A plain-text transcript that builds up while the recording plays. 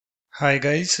Hi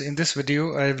guys, in this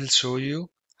video I will show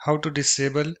you how to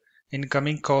disable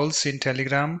incoming calls in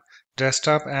Telegram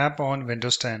desktop app on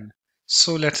Windows 10.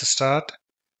 So let's start.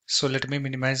 So let me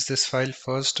minimize this file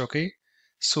first, okay?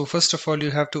 So first of all you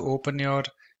have to open your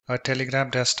Telegram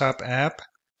desktop app.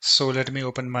 So let me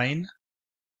open mine.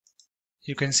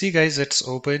 You can see guys it's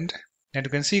opened, and you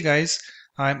can see guys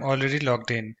I'm already logged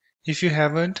in. If you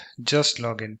haven't, just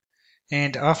log in.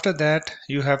 And after that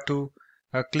you have to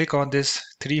click on this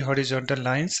three horizontal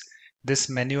lines, this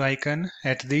menu icon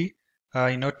at the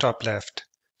top left.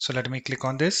 So let me click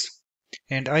on this,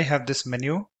 and I have this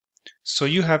menu. So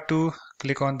you have to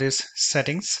click on this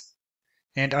settings,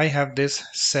 and I have this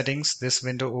settings, this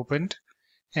window opened.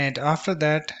 And after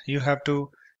that you have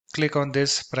to click on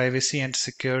this privacy and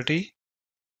security,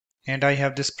 and I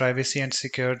have this privacy and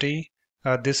security,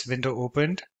 this window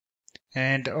opened.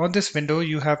 And on this window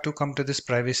you have to come to this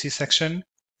privacy section,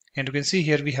 and you can see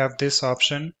here we have this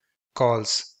option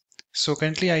calls. So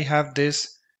currently I have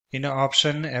this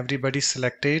option everybody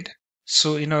selected.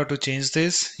 So in order to change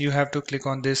this you have to click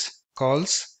on this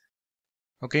calls.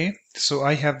 Okay, so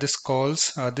I have this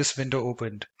calls, this window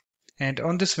opened, and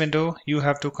on this window you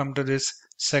have to come to this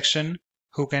section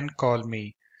who can call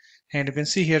me. And you can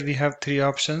see here we have three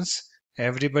options: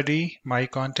 everybody, my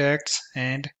contacts,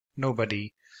 and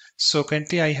nobody. So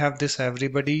currently I have this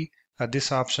everybody,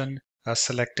 this option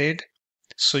selected.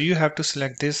 So you have to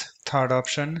select this third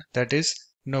option, that is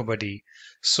nobody.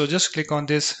 So just click on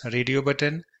this radio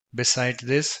button beside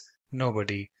this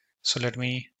nobody. So let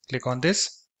me click on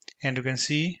this, and you can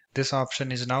see this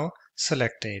option is now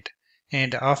selected.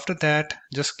 And after that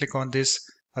just click on this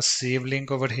save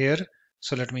link over here.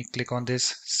 So let me click on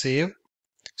this save.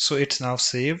 So it's now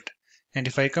saved. And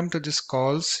if I come to this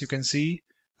calls, you can see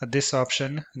this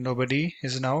option nobody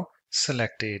is now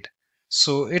selected.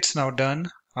 So it's now done.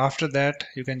 After that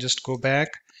you can just go back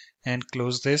and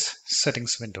close this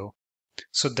settings window.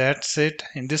 So that's it.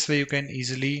 In this way you can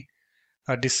easily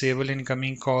disable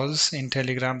incoming calls in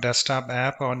Telegram desktop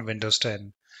app on Windows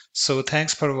 10. So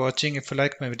thanks for watching. If you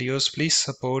like my videos, please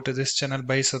support this channel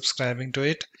by subscribing to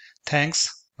it.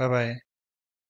 Thanks. Bye bye.